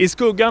I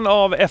skuggan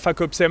av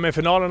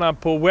FA-cup-semifinalerna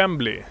på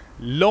Wembley,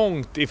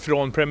 långt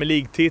ifrån Premier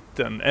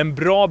League-titeln, en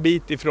bra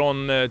bit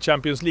ifrån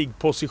Champions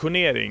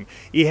League-positionering.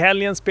 I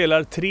helgen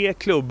spelar 3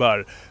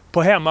 klubbar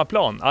på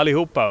hemmaplan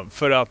allihopa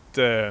för att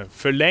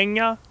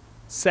förlänga,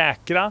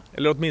 säkra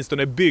eller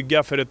åtminstone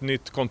bygga för ett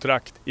nytt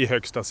kontrakt i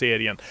högsta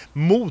serien.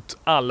 Mot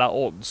alla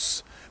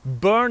odds.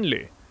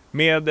 Burnley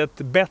med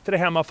ett bättre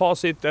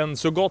hemmafacit än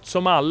så gott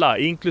som alla,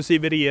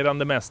 inklusive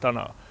regerande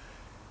mästarna.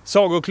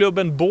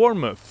 Sagoklubben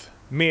Bournemouth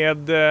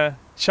med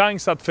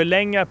chans att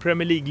förlänga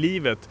Premier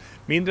League-livet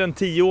mindre än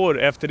 10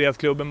 år efter det att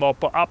klubben var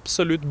på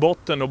absolut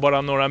botten och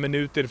bara några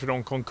minuter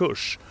från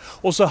konkurs.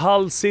 Och så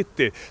Hull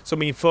City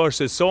som inför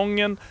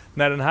säsongen,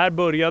 när den här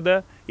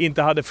började,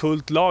 inte hade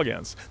fullt lag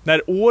ens.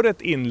 När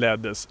året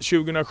inleddes,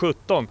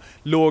 2017,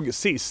 låg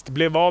sist,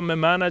 blev av med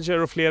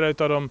manager och flera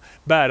av de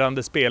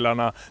bärande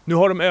spelarna. Nu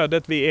har de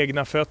ödet vid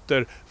egna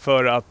fötter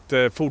för att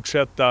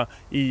fortsätta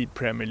i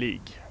Premier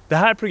League. Det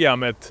här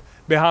programmet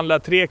behandlar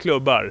 3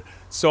 klubbar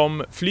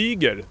som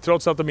flyger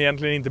trots att de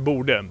egentligen inte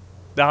borde.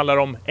 Det handlar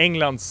om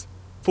Englands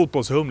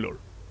fotbollshumlor.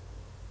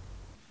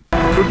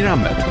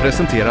 Programmet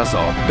presenteras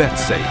av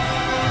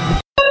BetSafe.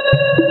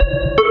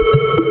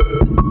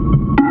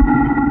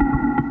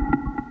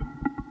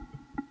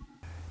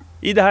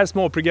 I det här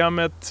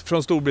småprogrammet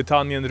från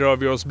Storbritannien rör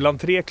vi oss bland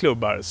 3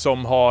 klubbar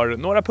som har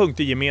några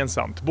punkter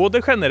gemensamt,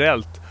 både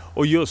generellt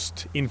och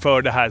just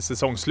inför det här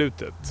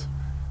säsongslutet.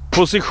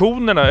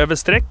 Positionerna över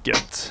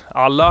strecket,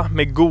 alla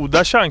med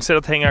goda chanser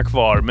att hänga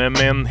kvar, men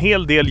med en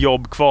hel del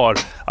jobb kvar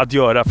att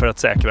göra för att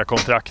säkra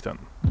kontrakten.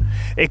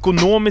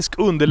 Ekonomisk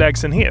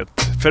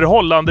underlägsenhet,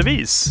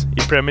 förhållandevis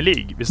i Premier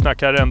League, vi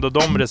snackar ändå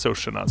de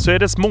resurserna, så är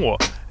det små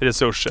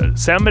resurser,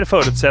 sämre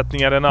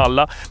förutsättningar än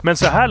alla, men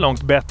så här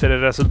långt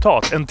bättre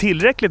resultat än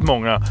tillräckligt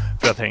många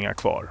för att hänga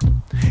kvar.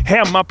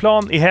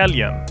 Hemmaplan i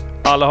helgen.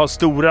 Alla har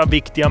stora,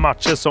 viktiga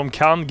matcher som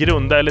kan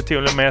grunda eller till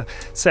och med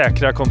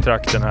säkra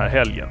kontrakt den här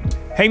helgen.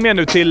 Häng med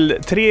nu till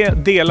 3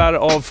 delar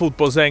av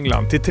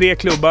fotbolls-England. Till 3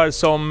 klubbar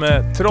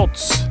som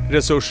trots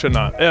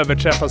resurserna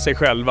överträffar sig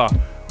själva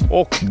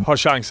och har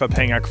chans att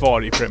hänga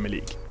kvar i Premier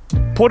League.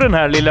 På den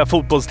här lilla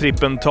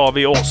fotbollstrippen tar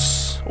vi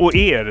oss och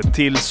er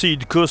till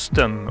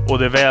sydkusten och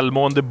det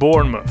välmående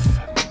Bournemouth.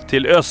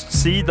 Till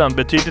östsidan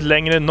betydligt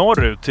längre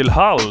norrut till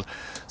Hull,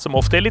 som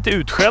ofta är lite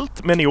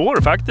utskällt men i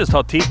år faktiskt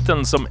har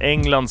titeln som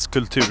Englands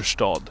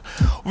kulturstad.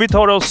 Och vi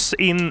tar oss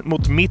in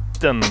mot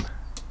mitten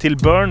till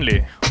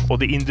Burnley och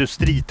det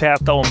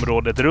industritäta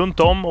området runt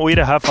om och i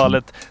det här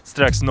fallet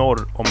strax norr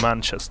om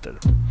Manchester.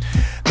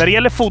 När det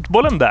gäller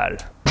fotbollen där,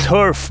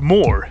 Turf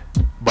Moor,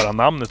 bara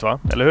namnet va,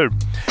 eller hur?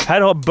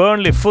 Här har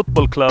Burnley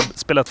Football Club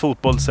spelat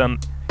fotboll sedan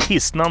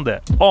hisnande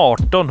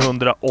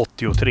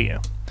 1883.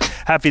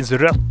 Här finns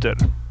rötter.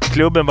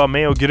 Klubben var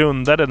med och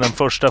grundade den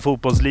första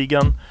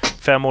fotbollsligan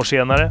 5 år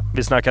senare.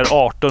 Vi snackar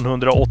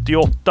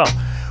 1888.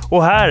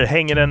 Och här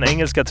hänger den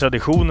engelska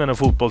traditionen och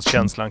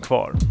fotbollskänslan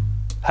kvar.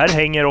 Här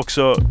hänger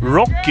också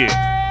Rocky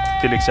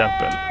till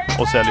exempel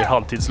och säljer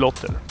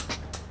halvtidslotter.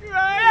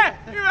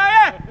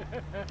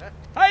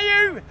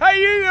 Are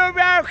you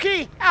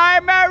Rocky?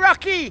 I'm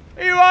Rocky.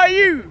 Who are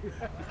you?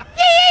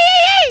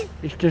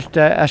 It's just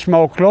a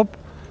small club.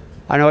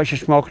 I know it's a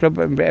small club,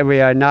 but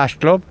we are a nice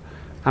club.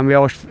 And we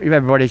always,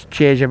 everybody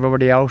cheers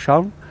everybody else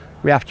on.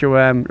 We have to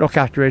look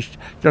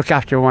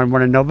after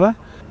one another.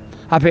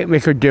 I think we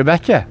could do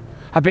better.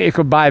 I think we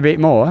could buy a bit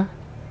more.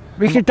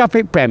 We could top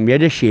it Premier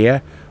this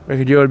year. We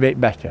could do a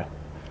bit better.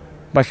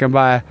 We can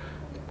buy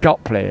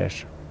top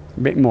players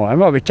a bit more. And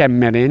probably 10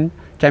 million.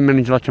 10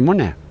 million's a lot of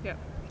money. Yeah.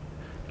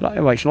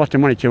 Well, it's a lot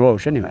of money to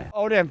us anyway.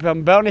 All them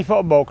from Burnley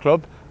Football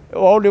Club.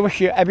 All the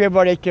wish you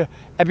everybody to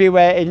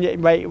everywhere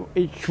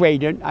in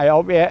Sweden. I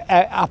hope you're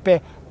happy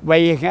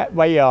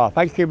where you are.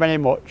 Thank you very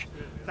much.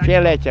 See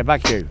you later.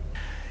 Thank you.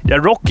 Ja,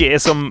 Rocky är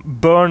som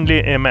Burnley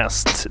är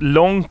mest.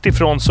 Långt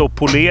ifrån så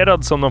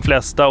polerad som de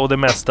flesta och det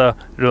mesta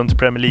runt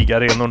Premier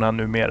League-arenorna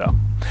numera.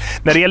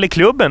 När det gäller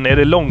klubben är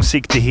det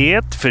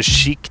långsiktighet,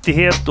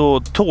 försiktighet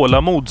och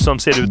tålamod som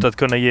ser ut att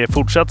kunna ge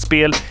fortsatt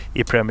spel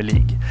i Premier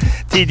League.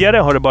 Tidigare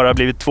har det bara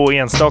blivit 2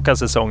 enstaka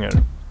säsonger.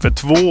 För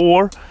 2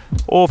 år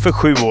och för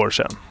 7 år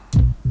sedan.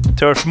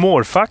 Turf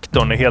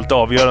Moor-faktorn är helt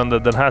avgörande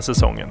den här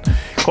säsongen.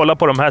 Kolla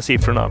på de här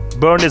siffrorna.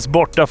 Burnleys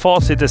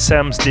bortafacit är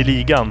sämst i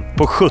ligan.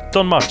 På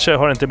 17 matcher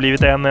har det inte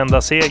blivit en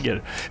enda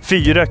seger.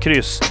 4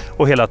 kryss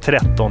och hela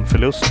 13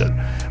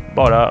 förluster.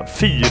 Bara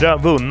 4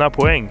 vunna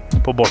poäng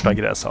på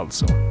bortagräs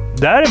alltså.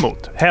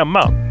 Däremot,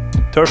 hemma,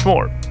 Turf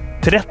Moor,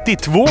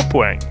 32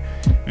 poäng.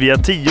 Via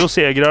 10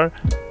 segrar,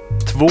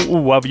 2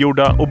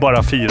 oavgjorda och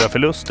bara 4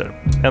 förluster.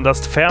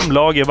 Endast 5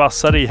 lag är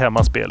vassare i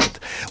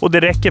hemmaspelet. Och det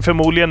räcker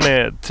förmodligen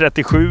med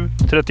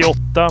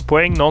 37-38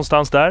 poäng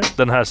någonstans där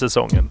den här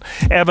säsongen.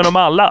 Även om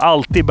alla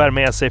alltid bär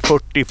med sig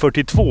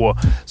 40-42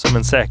 som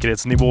en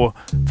säkerhetsnivå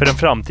för en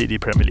framtid i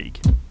Premier League.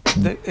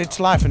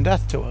 It's life and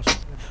death to us.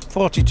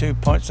 42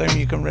 points, then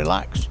you can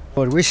relax.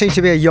 We seem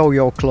to be a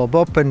yo-yo club,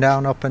 up and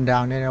down, up and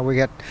down. You know, we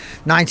get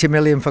 90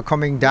 million for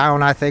coming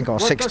down, I think, or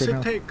 60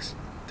 million.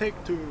 take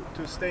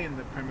to stay in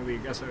the Premier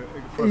League?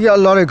 You got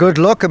a lot of good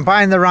luck and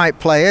buying the right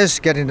players,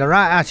 getting the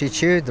right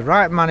attitude, the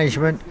right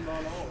management.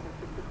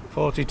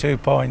 42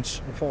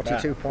 points.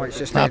 42 points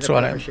to stay in the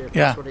Premiership.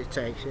 That's what it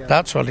takes. Yeah.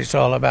 That's what it's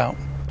all about.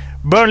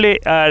 Burnley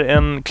är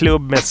en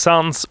klubb med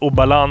sans och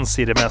balans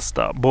i det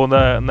mesta,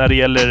 både när det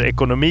gäller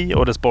ekonomi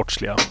och det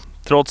sportsliga.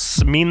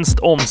 Trots minst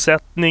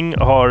omsättning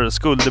har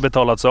skulder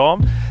betalats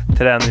av,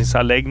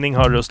 träningsanläggning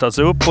har rustats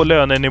upp och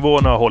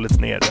lönenivåerna har hållits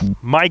nere.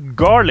 Mike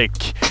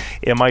Garlick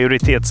är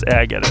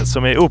majoritetsägare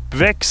som är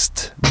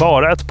uppväxt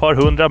bara ett par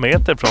 100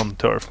 meter från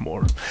Turf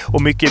Moor.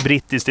 Och mycket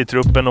brittiskt i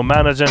truppen och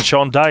managern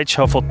Sean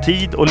Dyche har fått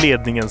tid och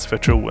ledningens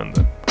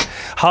förtroende.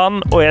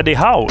 Han och Eddie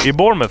Howe i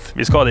Bournemouth,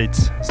 vi ska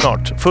dit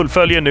snart,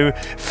 fullföljer nu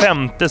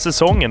 5:e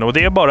säsongen och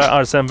det är bara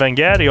Arsène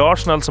Wenger i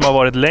Arsenal som har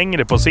varit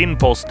längre på sin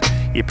post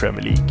i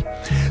Premier League.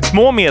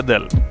 Små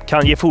medel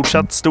kan ge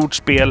fortsatt stort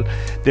spel.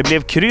 Det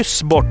blev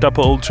kryss borta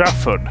på Old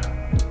Trafford.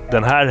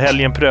 Den här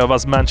helgen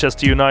prövas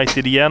Manchester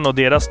United igen och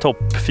deras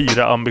topp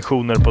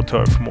 4-ambitioner på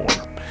Turf Moor.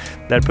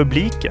 Där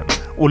publiken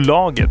och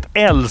laget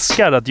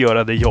älskar att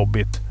göra det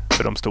jobbigt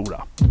för de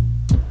stora.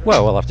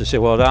 Well, we'll have to see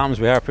what happens.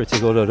 We are pretty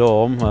good at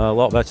home, a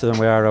lot better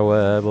than we are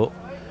away, but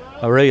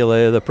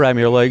really the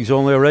Premier League's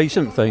only a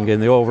recent thing in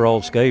the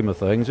overall scheme of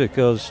things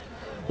because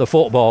the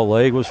Football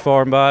League was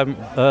formed by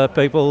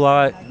people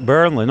like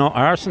Burnley, not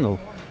Arsenal.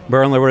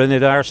 Burnley were in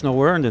it, Arsenal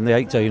weren't in the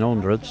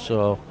 1800s,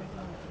 so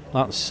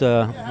that's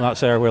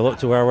where we look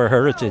to our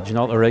heritage,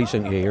 not the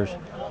recent years.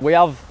 We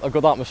have a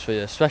good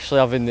atmosphere, especially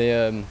having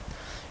in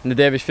the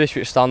Davies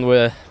Fishwick stand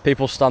where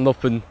people stand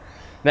up and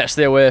next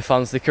to the away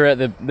fans, they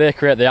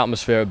create the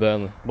atmosphere at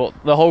Burnley. But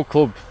the whole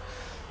club,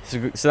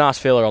 it's a nice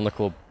feeler on the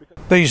club.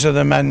 These are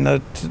the men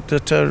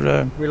that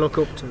are We look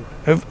up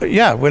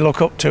to. we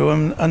look up to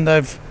them, and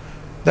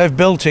they've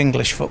built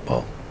English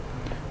football,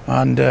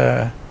 and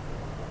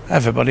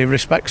everybody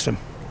respects them.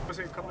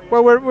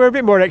 Well, we're a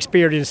bit more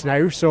experienced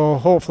now, so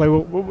hopefully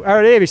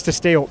our aim is to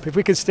stay up. If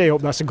we can stay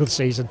up, that's a good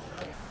season.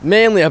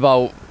 Mainly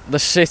about the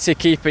city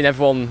keeping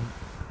everyone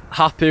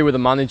happy with the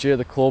manager,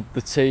 the club,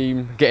 the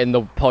team, getting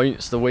the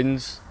points, the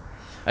wins.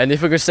 And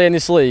if we can stay in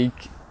this league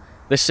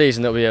this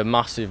season, it'll be a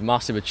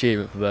massive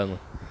achievement for Burnley.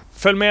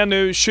 Följ med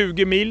nu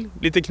 20 mil,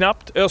 lite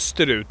knappt,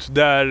 österut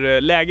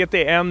där läget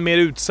är än mer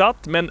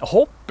utsatt men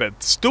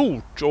hoppet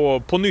stort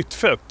och på nytt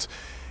fött.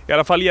 I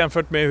alla fall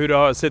jämfört med hur det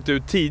har sett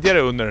ut tidigare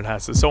under den här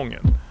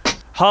säsongen.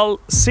 Hull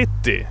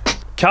City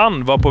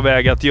kan vara på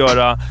väg att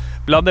göra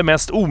bland det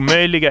mest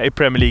omöjliga i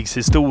Premier Leagues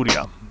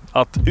historia.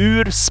 Att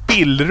ur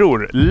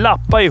spillror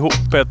lappa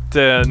ihop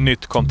ett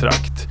nytt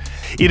kontrakt.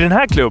 I den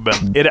här klubben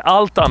är det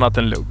allt annat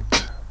än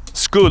lugnt.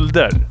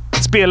 Skulder,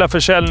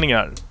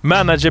 spelarförsäljningar,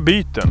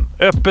 managerbyten,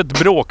 öppet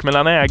bråk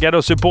mellan ägare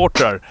och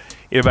supportrar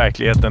är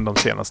verkligheten de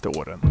senaste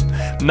åren.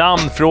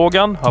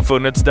 Namnfrågan har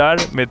funnits där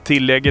med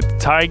tillägget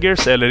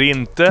Tigers eller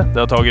inte. Det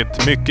har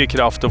tagit mycket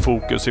kraft och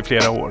fokus i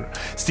flera år.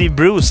 Steve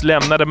Bruce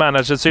lämnade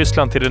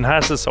managersysslan till den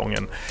här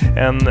säsongen.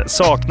 En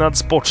saknad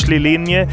sportslig linje